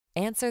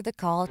Answer the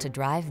call to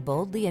drive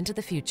boldly into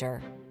the future.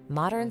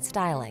 Modern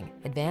styling,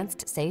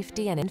 advanced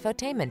safety and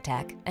infotainment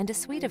tech, and a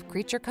suite of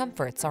creature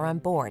comforts are on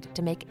board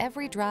to make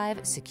every drive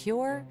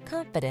secure,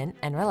 confident,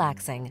 and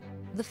relaxing.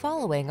 The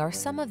following are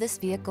some of this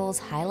vehicle's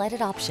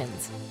highlighted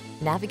options: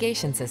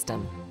 navigation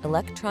system,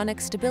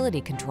 electronic stability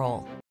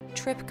control,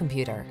 trip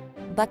computer,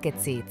 bucket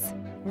seats,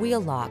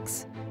 wheel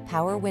locks,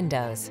 power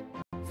windows,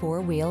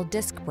 four-wheel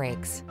disc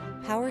brakes,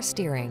 power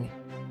steering.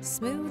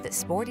 Smooth,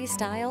 sporty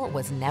style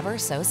was never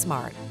so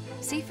smart.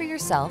 See for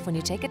yourself when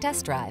you take a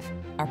test drive.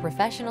 Our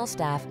professional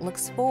staff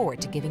looks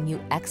forward to giving you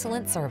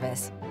excellent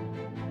service.